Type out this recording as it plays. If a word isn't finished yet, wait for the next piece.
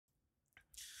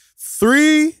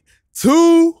3,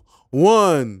 2,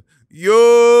 1.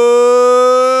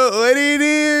 Yo, what it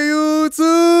is,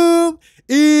 YouTube?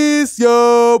 It's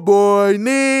your boy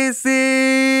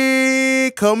Nixie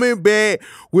coming back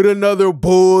with another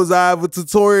bullseye of a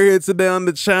tutorial here today on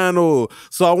the channel.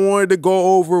 So I wanted to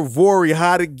go over Vory,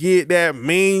 how to get that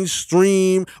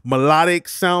mainstream melodic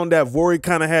sound that Vory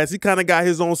kind of has. He kind of got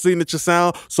his own signature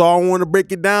sound, so I want to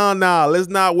break it down now. Let's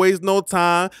not waste no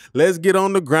time. Let's get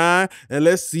on the grind and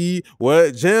let's see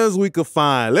what gems we could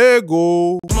find. Let's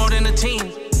go. More than a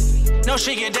team. No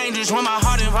shit get dangerous when my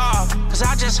heart involved, cause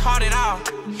I just heart it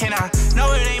out. And I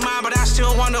know it ain't mine, but I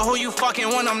still wonder who you fucking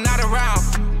when I'm not around,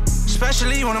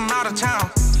 especially when I'm out of town.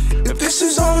 If this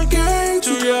is all a game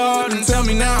to your heart, then tell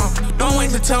me now. Don't wait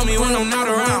to tell me when I'm not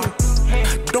around.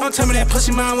 Don't tell me that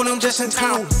pussy mine when I'm just in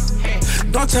town.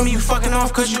 Don't tell me you fucking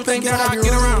off cause you think that I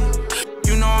get around.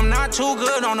 You know I'm not too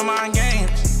good on the mind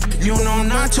games. You know I'm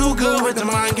not too good with the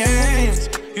mind games.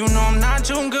 You know I'm not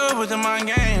too good with the mind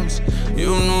games. You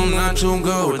know I'm not too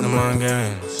good with the mind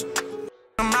games.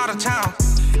 I'm out of town.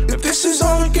 If this is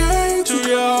all a game to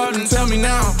your heart, then tell me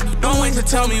now. Don't wait to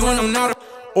tell me when I'm not.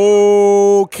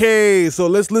 Okay, so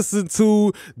let's listen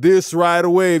to this right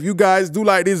away. If you guys do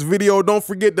like this video, don't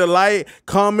forget to like,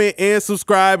 comment, and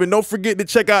subscribe. And don't forget to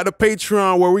check out the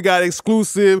Patreon where we got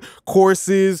exclusive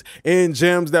courses and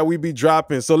gems that we be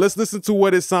dropping. So let's listen to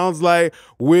what it sounds like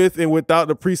with and without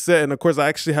the preset. And of course, I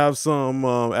actually have some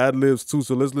ad-libs too,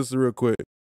 so let's listen real quick.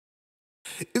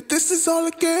 If this is all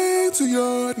a game to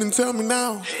your heart, then tell me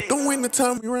now. Don't wait to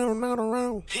tell me around, not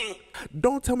around.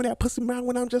 Don't tell me that pussy mine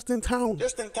when I'm just in town.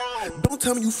 Don't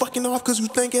tell me you fucking off cause you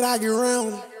think it I get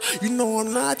around. You know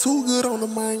I'm not too good on the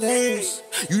mind games.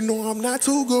 You know I'm not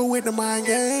too good with the mind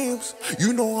games.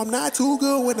 You know I'm not too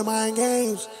good with the mind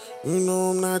games. You know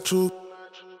I'm not too.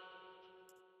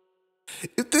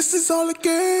 If this is all a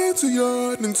game to your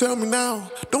heart, then tell me now.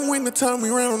 Don't wait to tell me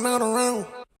around, not around.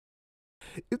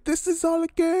 If this is all a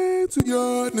game to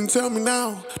your heart, then tell me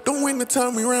now. Don't wait to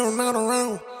tell me around, not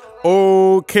around.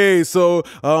 Okay, so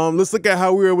let's look at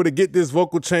how we were able to get this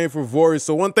vocal chain for Vory.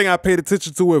 So one thing I paid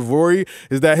attention to with Vory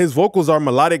is that his vocals are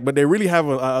melodic, but they really have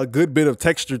a good bit of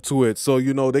texture to it. So,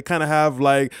 you know, they kind of have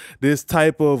like this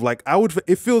type of like,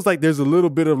 it feels like there's a little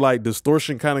bit of like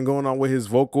distortion kind of going on with his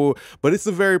vocal, but it's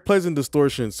a very pleasant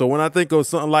distortion. So when I think of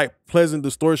something like pleasant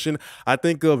distortion, I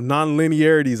think of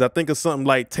non-linearities. I think of something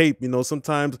like tape. You know,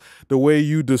 sometimes the way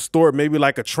you distort, maybe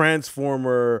like a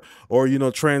transformer or, you know,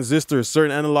 transistors,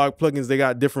 certain analog plugins, they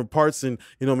got different parts, and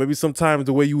you know, maybe sometimes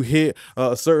the way you hit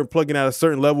a certain plugin at a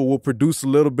certain level will produce a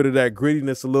little bit of that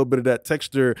grittiness, a little bit of that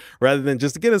texture, rather than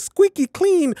just to get a squeaky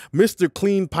clean Mr.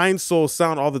 Clean Pine Sol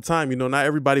sound all the time. You know, not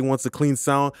everybody wants a clean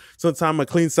sound. Sometimes a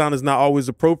clean sound is not always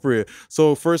appropriate.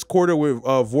 So first quarter with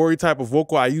Vory type of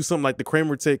vocal, I use something like the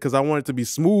Kramer tape because I want it to be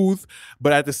smooth,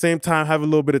 but at the same time have a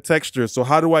little bit of texture. So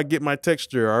how do I get my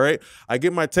texture? All right, I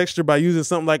get my texture by using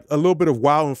something like a little bit of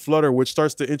wow and flutter, which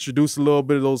starts to introduce a little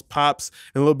bit of those pops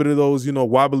and a little bit of those, you know,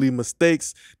 wobbly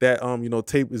mistakes that you know,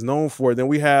 tape is known for. Then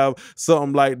we have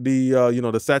something like the you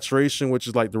know, the saturation, which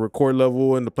is like the record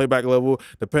level and the playback level.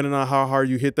 Depending on how hard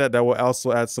you hit that, that will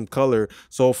also add some color.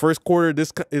 So first quarter,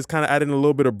 this is kind of adding a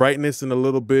little bit of brightness and a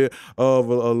little bit of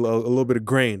a little bit of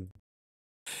grain.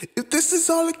 If this is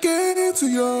all a game to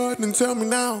your heart, then tell me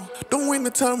now. Don't wait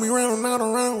to tell me around, not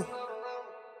around.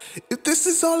 If this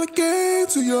is all a game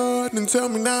to your heart, then tell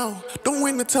me now. Don't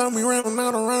wait to tell me around,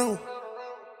 not around.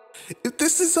 If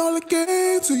this is all a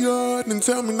game to your heart, then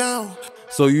tell me now.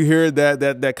 So you hear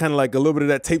that kind of like a little bit of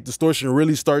that tape distortion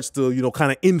really starts to, you know,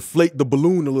 kind of inflate the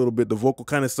balloon a little bit. The vocal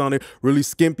kind of sounded really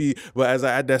skimpy, but as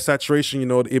I add that saturation, you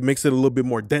know, it makes it a little bit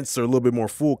more denser, a little bit more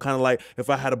full, kind of like if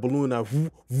I had a balloon, I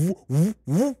blew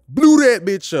that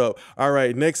bitch up. All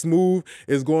right, next move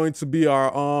is going to be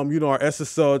our you know, our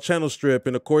SSL channel strip,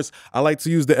 and of course I like to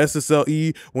use the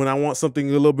SSLE when I want something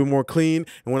a little bit more clean,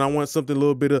 and when I want something a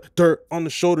little bit of dirt on the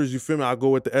shoulders, you feel me, I'll go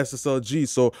with the SSLG.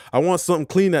 So I want something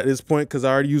clean at this point because I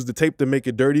already used the tape to make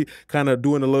it dirty, kind of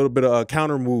doing a little bit of a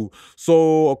counter move.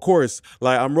 So of course,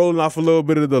 like I'm rolling off a little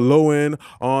bit of the low end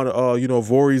on you know,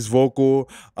 Vory's vocal,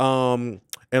 and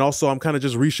also I'm kind of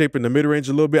just reshaping the mid-range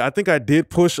a little bit. I think I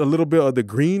did push a little bit of the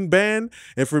green band,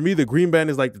 and for me the green band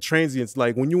is like the transients.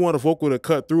 Like when you want a vocal to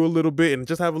cut through a little bit and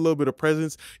just have a little bit of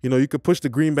presence, you know, you could push the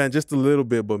green band just a little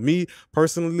bit. But me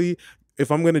personally,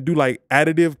 if I'm gonna do like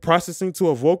additive processing to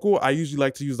a vocal, I usually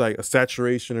like to use like a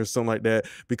saturation or something like that,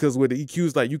 because with the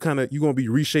EQs, like you're gonna be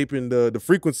reshaping the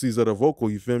frequencies of the vocal,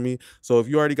 you feel me? So if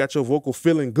you already got your vocal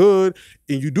feeling good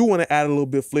and you do want to add a little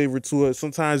bit flavor to it,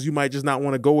 sometimes you might just not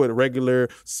want to go with regular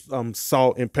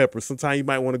salt and pepper. Sometimes you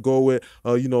might want to go with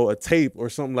you know, a tape or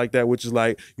something like that, which is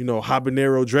like, you know,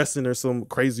 habanero dressing or some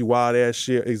crazy wild ass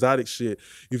shit, exotic shit,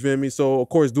 you feel me? So of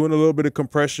course, doing a little bit of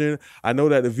compression, I know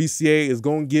that the VCA is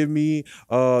gonna give me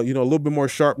you know, a little bit more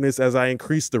sharpness as I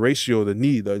increase the ratio, the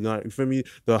knee, you feel me?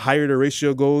 The higher the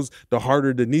ratio goes, the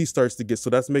harder the knee starts to get. So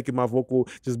that's making my vocal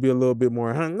just be a little bit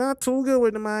more, not too good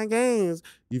with the mind games.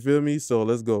 You feel me? So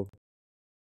let's go.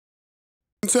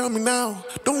 Tell me now,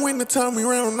 don't wait to tell me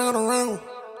round, not around.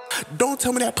 Don't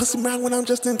tell me that pussy mouth when I'm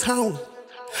just in town.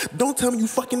 Don't tell me you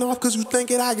fucking off cause you think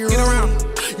it I get around.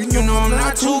 You know I'm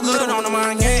not too good on the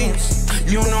mind games.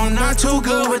 You know I'm not too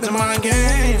good with the mind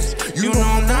games. You know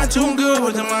I'm not too good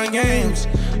with the mind games.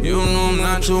 You know I'm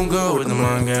not too good with the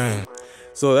mind games.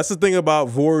 So that's the thing about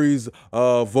Vory's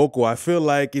vocal. I feel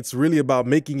like it's really about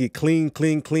making it clean,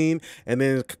 and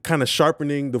then kind of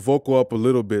sharpening the vocal up a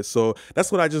little bit. So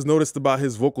that's what I just noticed about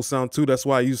his vocal sound too. That's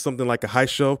why I use something like a high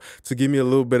shelf to give me a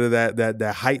little bit of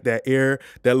that height, that air,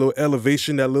 that little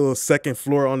elevation, that little second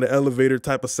floor on the elevator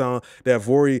type of sound that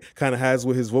Vory kind of has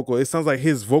with his vocal. It sounds like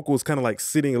his vocal is kind of like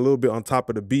sitting a little bit on top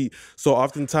of the beat. So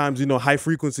oftentimes, you know, high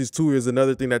frequencies too is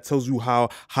another thing that tells you how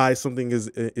high something is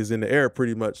in the air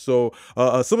pretty much. So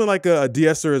something like a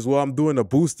de-esser as well. I'm doing a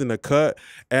boost and a cut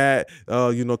at,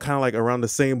 you know, kind of like around the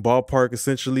same ballpark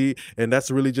essentially. And that's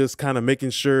really just kind of making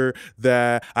sure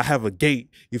that I have a gate,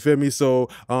 you feel me? So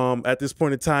at this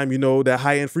point in time, you know, that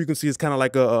high end frequency is kind of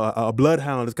like a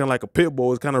bloodhound. It's kind of like a pit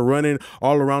bull. It's kind of running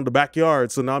all around the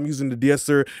backyard. So now I'm using the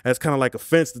de-esser as kind of like a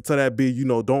fence to tell that bee, you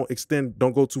know, don't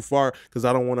go too far, because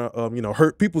I don't want to, you know,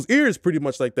 hurt people's ears pretty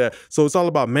much like that. So it's all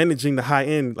about managing the high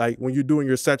end. Like when you're doing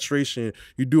your saturation,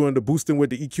 you're doing the boosting with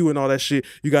the EQ and all that shit,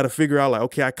 you got to figure out like,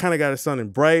 okay, I kind of got it sounding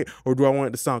bright, or do I want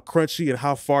it to sound crunchy, and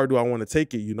how far do I want to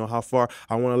take it? You know, how far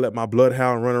I want to let my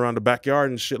bloodhound run around the backyard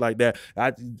and shit like that.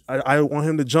 I want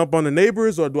him to jump on the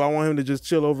neighbors, or do I want him to just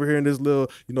chill over here in this little,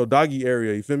 you know, doggy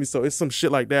area? You feel me? So it's some shit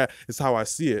like that. It's how I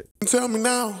see it. Tell me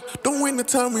now, don't wait to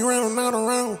tell me round, not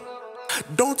around.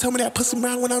 Don't tell me that pussy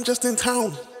mouth when I'm just in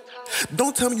town.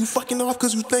 Don't tell me you fucking off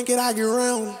cause you think it I get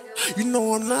around. You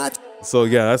know I'm not. So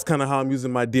yeah, that's kind of how I'm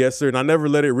using my de-esser, and I never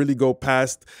let it really go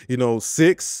past, you know,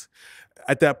 6.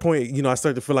 At that point, you know, I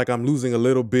start to feel like I'm losing a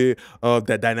little bit of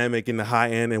that dynamic in the high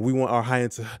end, and we want our high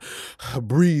end to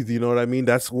breathe, you know what I mean?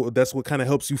 That's what kind of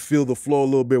helps you feel the flow a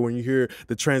little bit when you hear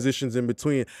the transitions in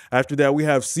between. After that, we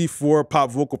have C4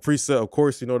 pop vocal preset. Of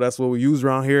course, you know, that's what we use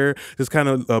around here. Just kind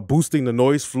of boosting the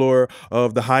noise floor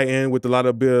of the high end with a lot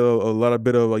of bit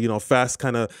of you know, fast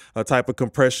kind of type of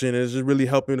compression. And it's just really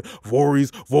helping Vory's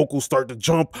vocals start to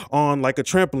jump on like a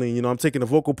trampoline. You know, I'm taking the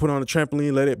vocal, put it on a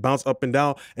trampoline, let it bounce up and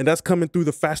down, and that's coming through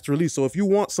the fast release. So if you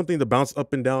want something to bounce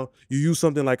up and down, you use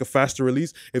something like a faster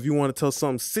release. If you want to tell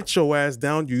something sit your ass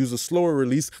down, you use a slower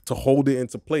release to hold it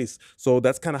into place. So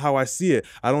that's kind of how I see it.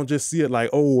 I don't just see it like,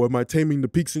 oh, am I taming the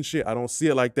peaks and shit? I don't see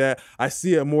it like that. I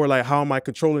see it more like, how am I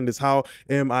controlling this? How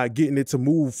am I getting it to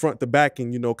move front to back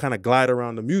and, you know, kind of glide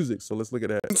around the music? So let's look at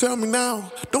that. Tell me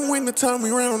now, don't wait to tell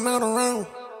me round, not around.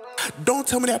 Don't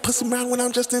tell me that pussy mouth when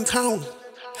I'm just in town.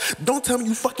 Don't tell me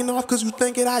you fucking off cause you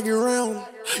think it I get around.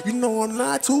 You know I'm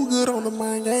not too good on the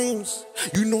mind games.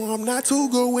 You know I'm not too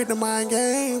good with the mind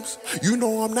games. You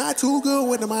know I'm not too good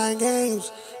with the mind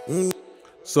games.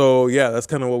 So yeah, that's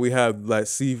kind of what we have, like that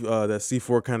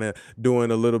C4 kind of doing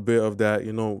a little bit of that,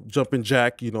 you know, jumping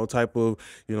jack, you know, type of,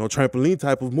 you know, trampoline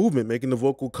type of movement, making the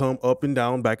vocal come up and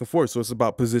down, back and forth. So it's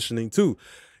about positioning too.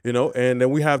 You know, and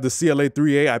then we have the CLA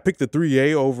 3A. I picked the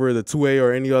 3A over the 2A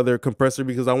or any other compressor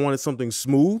because I wanted something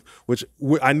smooth, which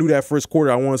I knew that first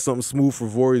quarter I wanted something smooth for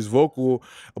Vory's vocal,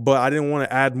 but I didn't want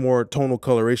to add more tonal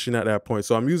coloration at that point.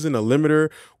 So I'm using a limiter,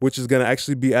 which is going to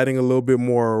actually be adding a little bit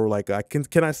more, like,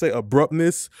 can I say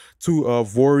abruptness to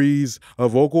Vory's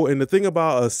vocal. And the thing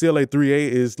about a CLA 3A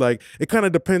is, like, it kind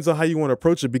of depends on how you want to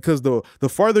approach it, because the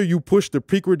farther you push the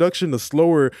peak reduction, the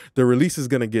slower the release is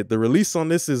going to get. The release on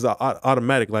this is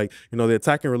automatic. Like, you know, the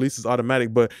attack and release is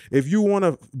automatic. But if you want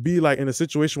to be like in a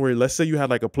situation where, let's say you had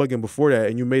like a plugin before that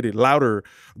and you made it louder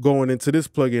going into this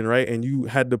plugin, right, and you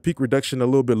had the peak reduction a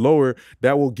little bit lower,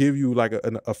 that will give you like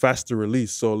a faster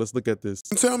release. So let's look at this.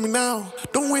 Tell me now,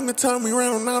 don't wait to tell me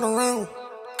round, not around.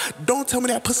 Don't tell me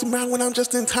that pussy mouth when I'm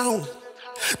just in town.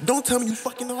 Don't tell me you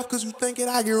fucking off cause you think it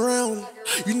I get around.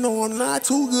 You know I'm not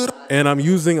too good. And I'm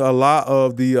using a lot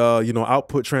of the you know,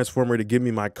 output transformer to give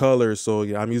me my colors. So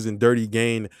yeah, I'm using dirty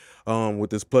gain with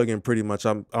this plugin. Pretty much,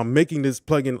 I'm making this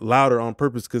plugin louder on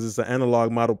purpose because it's an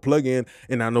analog model plugin,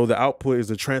 and I know the output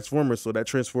is a transformer, so that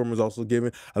transformer is also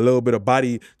giving a little bit of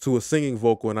body to a singing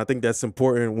vocal, and I think that's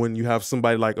important when you have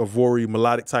somebody like a Vory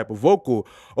melodic type of vocal.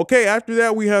 Okay, after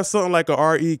that we have something like a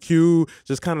REQ,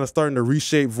 just kind of starting to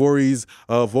reshape Vory's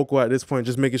vocal at this point,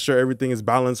 just making sure everything is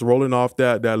balanced, rolling off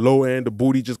that low end, the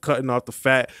booty, just cutting off the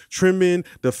fat, trimming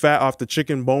the fat off the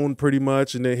chicken bone pretty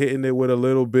much, and then hitting it with a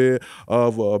little bit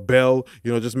of a bell,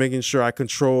 you know, just making sure I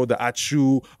control the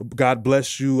achoo, God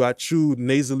bless you, achoo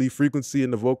nasally frequency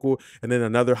in the vocal, and then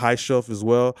another high shelf as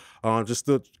well. Just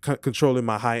still controlling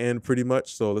my high end pretty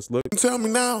much. So let's look. Tell me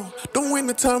now, don't wait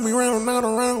to tell me round, I'm not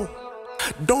around.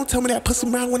 Don't tell me that pussy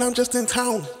man when I'm just in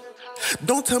town.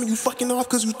 Don't tell me you fucking off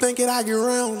cause you think it I get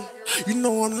around. You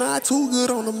know I'm not too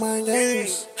good on the mind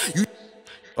games.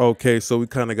 Okay, so we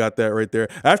kind of got that right there.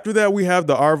 After that, we have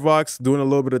the RVox doing a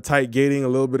little bit of tight gating, a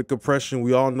little bit of compression.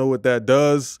 We all know what that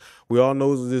does. We all know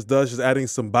what this does, just adding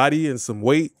some body and some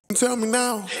weight. Tell me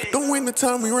now, don't wait to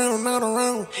tell me round, I'm not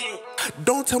around.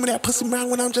 Don't tell me that pussy man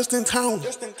when I'm just in town.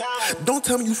 Don't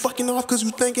tell me you fucking off cause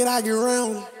you think it I get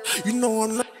around. You know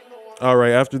I'm not. All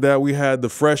right, after that, we had the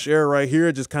fresh air right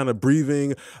here, just kind of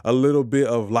breathing a little bit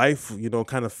of life, you know,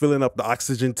 kind of filling up the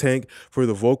oxygen tank for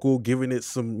the vocal, giving it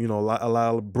some, you know, a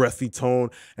lot of breathy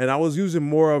tone. And I was using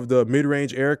more of the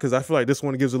mid-range air because I feel like this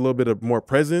one gives a little bit of more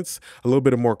presence, a little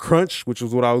bit of more crunch, which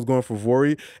was what I was going for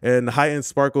Vory. And the high-end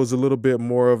sparkle is a little bit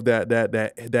more of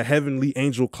that heavenly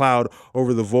angel cloud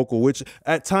over the vocal, which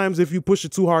at times, if you push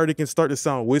it too hard, it can start to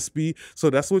sound wispy.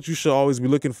 So that's what you should always be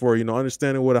looking for, you know,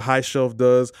 understanding what a high shelf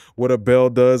does, what a bell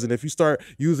does. And if you start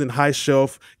using high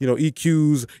shelf, you know,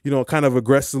 EQs, you know, kind of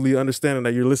aggressively, understanding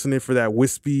that you're listening for that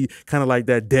wispy, kind of like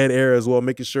that dead air as well,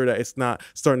 making sure that it's not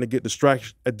starting to get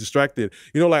distracted.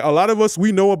 You know, like a lot of us,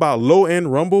 we know about low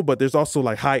end rumble, but there's also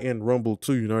like high end rumble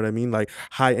too, you know what I mean? Like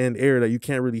high end air that you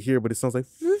can't really hear, but it sounds like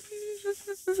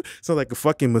sounds like a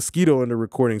fucking mosquito in the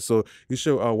recording. So you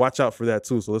should watch out for that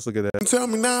too. So let's look at that. Tell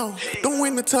me now, don't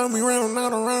wait to tell me round, I'm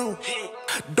not around.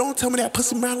 Don't tell me that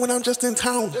pussy man when I'm just in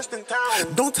town.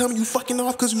 Don't tell me you fucking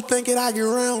off cause you think it I get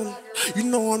around. You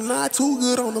know I'm not too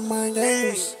good on the mind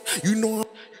games. You know I'm.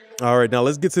 All right, now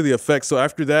let's get to the effects. So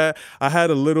after that, I had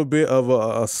a little bit of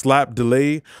a slap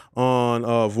delay on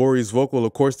Vory's vocal,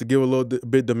 of course, to give a little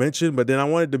bit dimension, but then I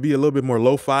wanted to be a little bit more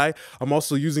lo-fi. I'm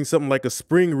also using something like a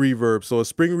spring reverb. So a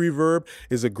spring reverb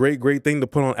is a great thing to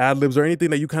put on ad-libs or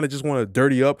anything that you kind of just want to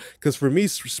dirty up. Because for me,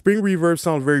 spring reverb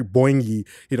sounds very boingy.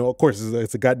 You know, of course,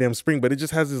 it's a goddamn spring, but it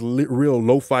just has this real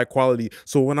lo-fi quality.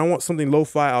 So when I want something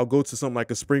lo-fi, I'll go to something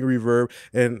like a spring reverb.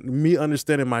 And me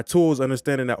understanding my tools,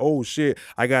 understanding that, oh shit,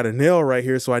 I got a nail right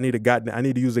here, so I need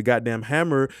to use a goddamn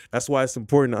hammer. That's why it's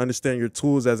important to understand your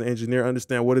tools as an engineer,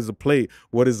 understand what is a plate,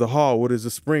 what is a hall, what is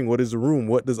a spring, what is a room,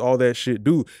 what does all that shit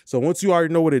do. So once you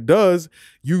already know what it does,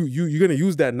 you're gonna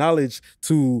use that knowledge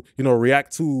to, you know,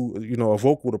 react to, you know, a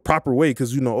vocal the proper way,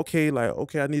 because you know, okay,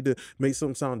 I need to make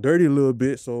something sound dirty a little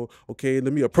bit, so okay,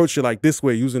 let me approach it like this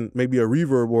way, using maybe a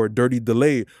reverb or a dirty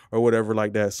delay or whatever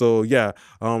like that. So yeah,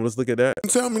 let's look at that.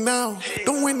 Tell me now,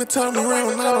 don't wait to tell me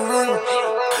round, not around.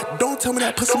 Don't tell me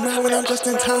that pussy man when I'm just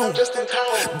in town.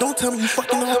 Don't tell me you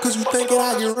fucking off cause you think it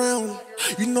I get around.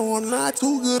 You know I'm not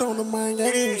too good on the mind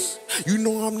games. You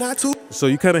know I'm not too. So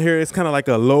you kind of hear it's kind of like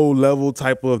a low level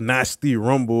type of nasty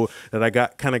rumble that I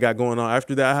kind of got going on.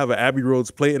 After that, I have an Abbey Roads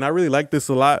plate, and I really like this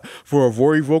a lot for a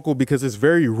Vory vocal because it's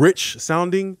very rich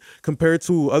sounding compared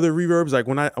to other reverbs. Like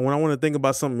when I want to think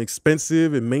about something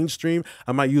expensive and mainstream,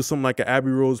 I might use something like an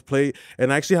Abbey Roads plate.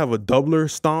 And I actually have a doubler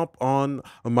stomp on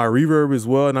my reverb as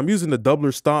well. And I'm using the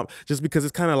doubler stomp just because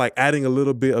it's kind of like adding a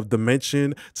little bit of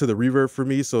dimension to the reverb for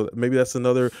me. So maybe that's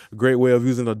another great way of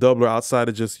using a doubler outside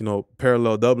of just, you know,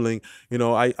 parallel doubling. You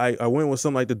know, I went with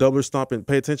something like the doubler stomp, and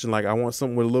pay attention, like I want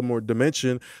something with a little more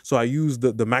dimension. So I used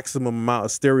the maximum amount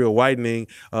of stereo widening,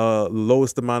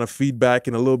 lowest amount of feedback,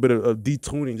 and a little bit of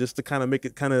detuning just to kind of make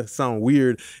it kind of sound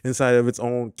weird inside of its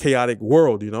own chaotic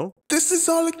world, you know? This is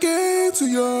all a game to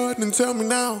you, then tell me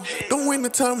now. Don't wait to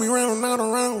tell me round, not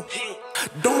around.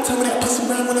 Don't tell me that pussy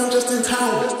man when I'm just in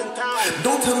town.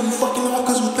 Don't tell me you fucking off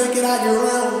cause you think it I get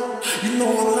around. You know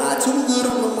I'm not too good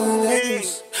on the mind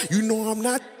games. You know I'm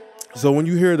not. So when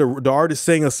you hear the artist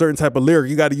saying a certain type of lyric,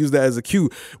 you got to use that as a cue.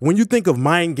 When you think of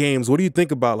mind games, what do you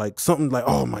think about? Like something like,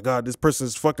 oh my God, this person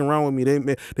is fucking around with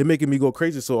me. They making me go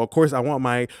crazy. So of course I want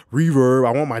my reverb,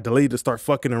 I want my delay to start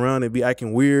fucking around and be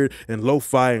acting weird and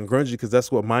lo-fi and grungy, because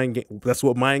that's what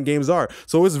mind games are.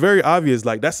 So it's very obvious.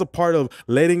 Like that's a part of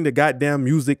letting the goddamn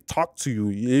music talk to you.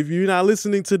 If you're not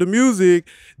listening to the music,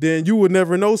 then you would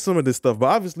never know some of this stuff. But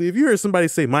obviously, if you hear somebody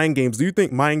say mind games, do you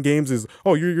think mind games is,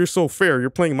 oh, you're so fair, you're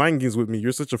playing mind games with me,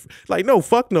 you're such a like, no,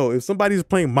 fuck no. If somebody's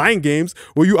playing mind games,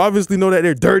 well, you obviously know that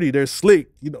they're dirty, they're slick,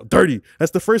 you know, dirty.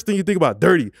 That's the first thing you think about,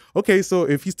 dirty. Okay, so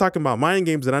if he's talking about mind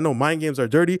games and I know mind games are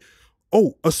dirty,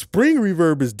 oh, a spring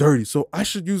reverb is dirty, so I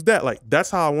should use that. Like, that's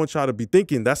how I want y'all to be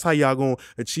thinking. That's how y'all gonna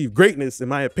achieve greatness, in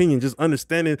my opinion. Just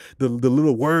understanding the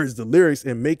little words, the lyrics,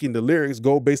 and making the lyrics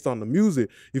go based on the music.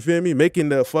 You feel me? Making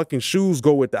the fucking shoes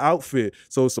go with the outfit,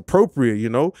 so it's appropriate, you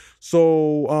know?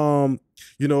 So,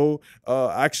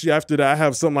 actually after that, I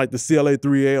have something like the CLA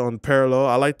 3A on parallel.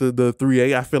 I like the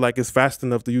 3A. I feel like it's fast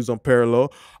enough to use on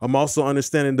parallel. I'm also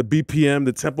understanding the BPM,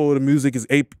 the tempo of the music is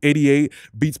 88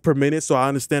 beats per minute. So I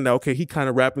understand that, okay, he kind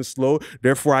of rapping slow,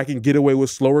 therefore I can get away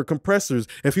with slower compressors.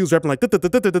 If he was rapping like,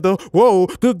 whoa,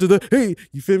 hey,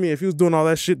 you feel me? If he was doing all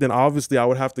that shit, then obviously I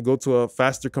would have to go to a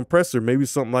faster compressor, maybe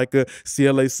something like a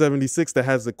CLA 76 that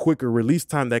has a quicker release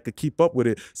time that could keep up with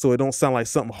it, so it don't sound like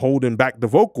something holding back the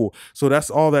vocal. So that's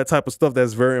all that type of stuff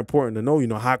that's very important to know. You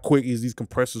know, how quick is these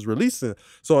compressors releasing?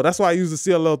 So that's why I use the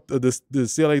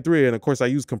CLA 3, and of course I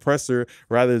use compressor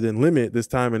rather than limit this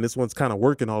time, and this one's kind of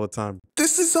working all the time.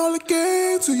 This is all a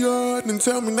game to you, then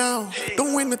tell me now.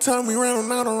 Don't win the time we round,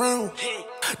 not around.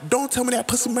 Don't tell me that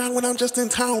pussy mouth when I'm just in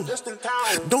town.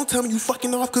 Don't tell me you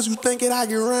fucking off cause you think it I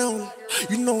get around.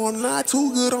 You know I'm not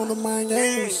too good on the mind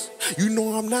games. You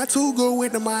know I'm not too good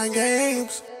with the mind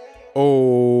games.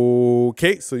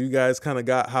 Okay, so you guys kind of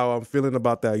got how I'm feeling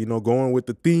about that, you know, going with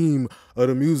the theme of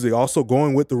the music, also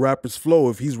going with the rapper's flow.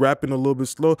 If he's rapping a little bit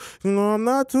slow, you know, I'm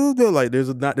not too good. Like there's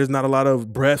not a lot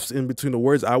of breaths in between the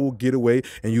words. I will get away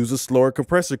and use a slower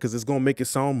compressor because it's gonna make it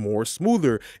sound more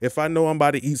smoother. If I know I'm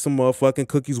about to eat some motherfucking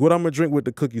cookies, what I'm gonna drink with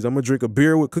the cookies? I'm gonna drink a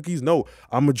beer with cookies? No,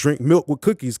 I'm gonna drink milk with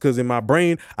cookies, because in my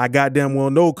brain I goddamn well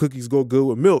know cookies go good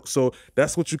with milk. So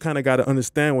that's what you kind of got to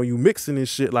understand when you mixing this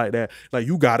shit like that. Like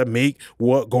you gotta make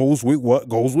what goes with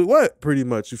what, pretty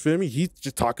much. You feel me? He's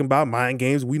just talking about mind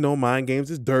games. We know mind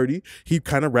games is dirty. He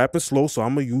kind of rapping slow, so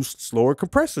I'm gonna use slower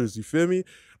compressors. You feel me?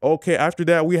 Okay, after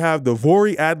that, we have the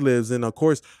Vory ad-libs, and of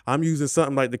course, I'm using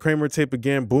something like the Kramer tape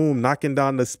again, boom, knocking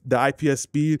down the IPS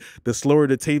speed. The slower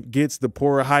the tape gets, the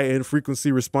poorer high-end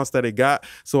frequency response that it got,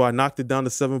 so I knocked it down to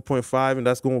 7.5, and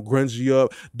that's going to grungy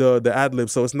up the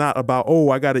ad-lib. So it's not about, oh,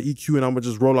 I got an EQ, and I'm going to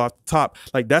just roll off the top.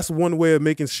 Like, that's one way of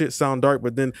making shit sound dark,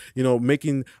 but then, you know,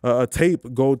 making a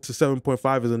tape go to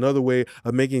 7.5 is another way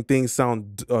of making things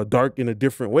sound dark in a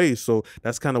different way. So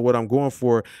that's kind of what I'm going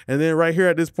for. And then right here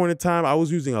at this point in time, I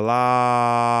was using a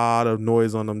lot of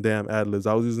noise on them damn ad-libs.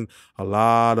 I was using a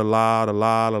lot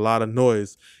of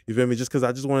noise. You feel me? Just because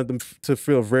I just wanted them to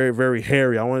feel very, very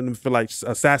hairy. I wanted them to feel like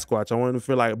a Sasquatch. I wanted them to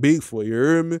feel like Bigfoot. You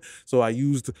hear me? So I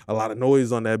used a lot of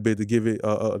noise on that bit to give it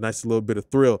a nice little bit of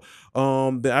thrill.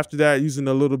 Then after that, using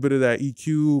a little bit of that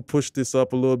EQ, pushed this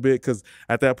up a little bit, because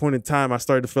at that point in time, I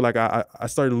started to feel like I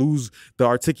started to lose the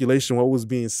articulation, what was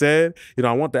being said. You know,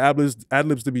 I want the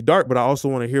ad-libs to be dark, but I also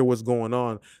want to hear what's going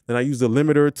on. Then I used a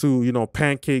limiter to, you know,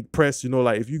 pancake press. You know,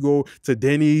 like if you go to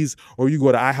Denny's or you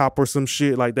go to IHOP or some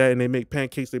shit like that, and they make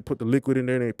pancakes, they put the liquid in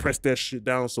there and they press that shit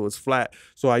down so it's flat.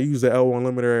 So I use the L1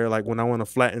 limiter like when I want to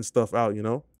flatten stuff out, you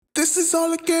know. This is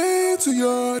all a game to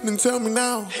you, then tell me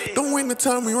now. Don't win the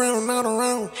time we round, not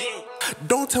around.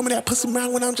 Don't tell me that pussy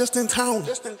mouth when I'm just in town.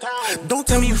 Don't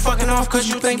tell me you fucking off cause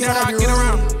you think that I get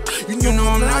around. You know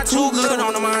I'm not too good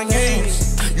on the mind games.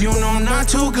 You know I'm not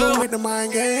too good with the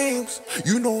mind games.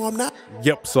 You know I'm not.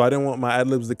 Yep, so I didn't want my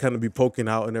ad-libs to kind of be poking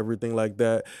out and everything like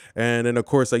that. And then of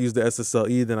course I used the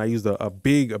SSLE, then I used a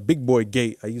big boy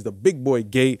gate. I used a big boy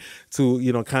gate to,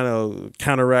 you know, kind of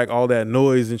counteract all that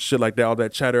noise and shit like that, all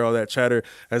that chatter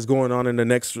that's going on in the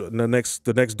next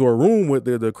door room with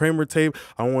the Kramer tape.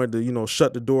 I wanted to, you know,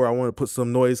 shut the door. I wanted to put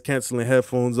some noise canceling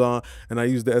headphones on, and I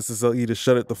used the SSLE to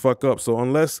shut it the fuck up. So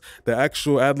unless the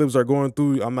actual ad-libs are going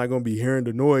through, I'm not gonna be hearing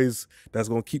the noise that's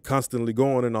gonna keep constantly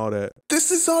going and all that.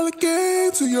 This is all a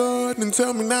game to you, then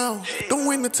tell me now. Don't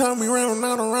win the time we round,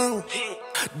 not around.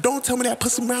 Don't tell me that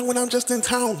pussy mouth when I'm just in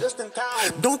town.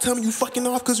 Don't tell me you fucking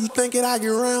off cause you think it I get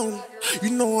around.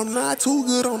 You know I'm not too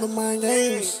good on the mind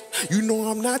games. You know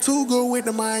I'm not too good with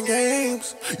the mind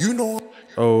games. You know.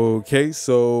 Okay,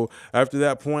 so after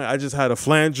that point, I just had a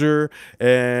flanger,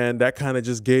 and that kind of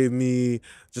just gave me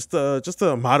just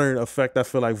a modern effect I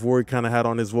feel like Vory kind of had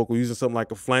on his vocal, using something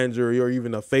like a flanger or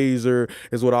even a phaser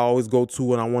is what I always go to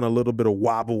when I want a little bit of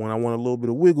wobble, when I want a little bit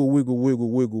of wiggle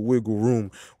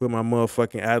room with my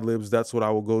motherfucking ad-libs. That's what I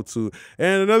will go to.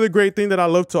 And another great thing that I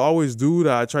love to always do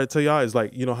that I try to tell y'all is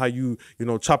like, you know, how you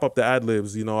chop up the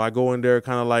ad-libs. You know, I go in there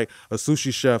kind of like a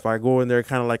sushi chef. I go in there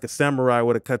kind of like a samurai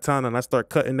with a katana, and I start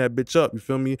cutting that bitch up. You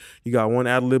feel me? You got one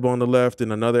ad-lib on the left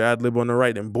and another ad-lib on the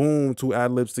right, and boom, two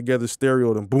ad-libs together,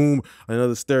 stereo, and boom,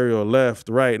 another stereo, left,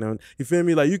 right. And you feel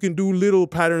me? Like, you can do little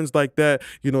patterns like that,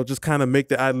 you know, just kind of make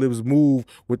the ad-libs move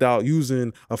without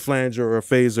using a flanger or a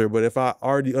phaser. But if I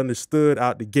already understood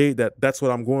out the gate that that's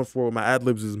what I'm going for with my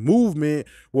ad-libs is movement,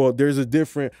 well, there's a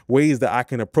different ways that I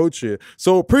can approach it.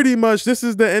 So pretty much this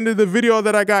is the end of the video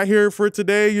that I got here for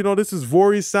today. You know, this is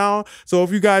Vory's sound. So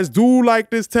if you guys do like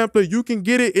this template, you can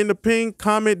get it in the pin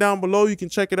comment down below. You can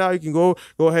check it out. You can go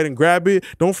ahead and grab it.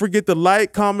 Don't forget to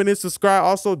like, comment, and subscribe.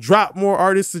 Also drop more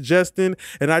artist suggestion.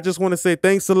 And I just want to say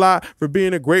thanks a lot for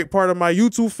being a great part of my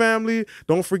YouTube family.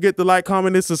 Don't forget to like,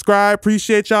 comment, and subscribe.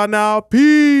 Appreciate y'all now.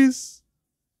 Peace.